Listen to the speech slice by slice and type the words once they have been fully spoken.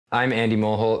I'm Andy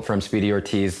Molholt from Speedy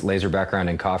Ortiz, laser background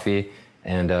and coffee,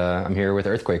 and I'm here with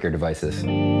EarthQuaker devices.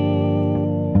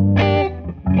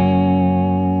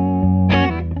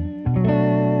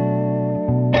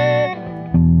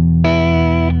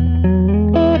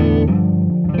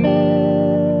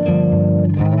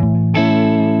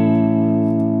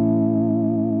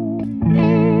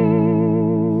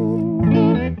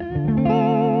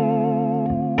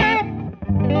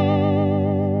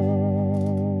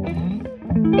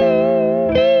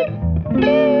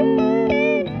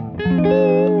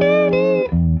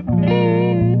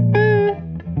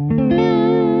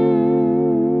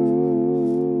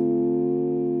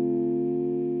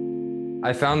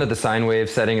 I found that the sine wave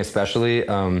setting especially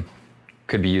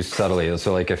could be used subtly.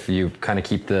 So like if you kind of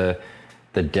keep the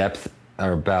depth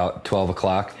about 12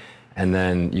 o'clock, and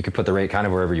then you could put the rate kind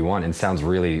of wherever you want, and it sounds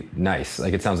really nice.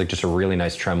 Like it sounds like just a really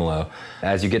nice tremolo.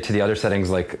 As you get to the other settings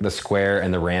like the square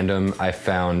and the random, I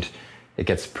found it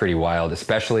gets pretty wild,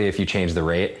 especially if you change the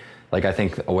rate. Like I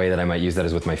think a way that I might use that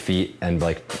is with my feet and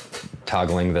like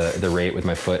toggling the rate with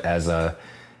my foot as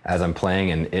I'm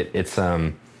playing, and it's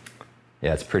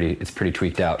yeah, it's pretty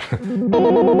tweaked out.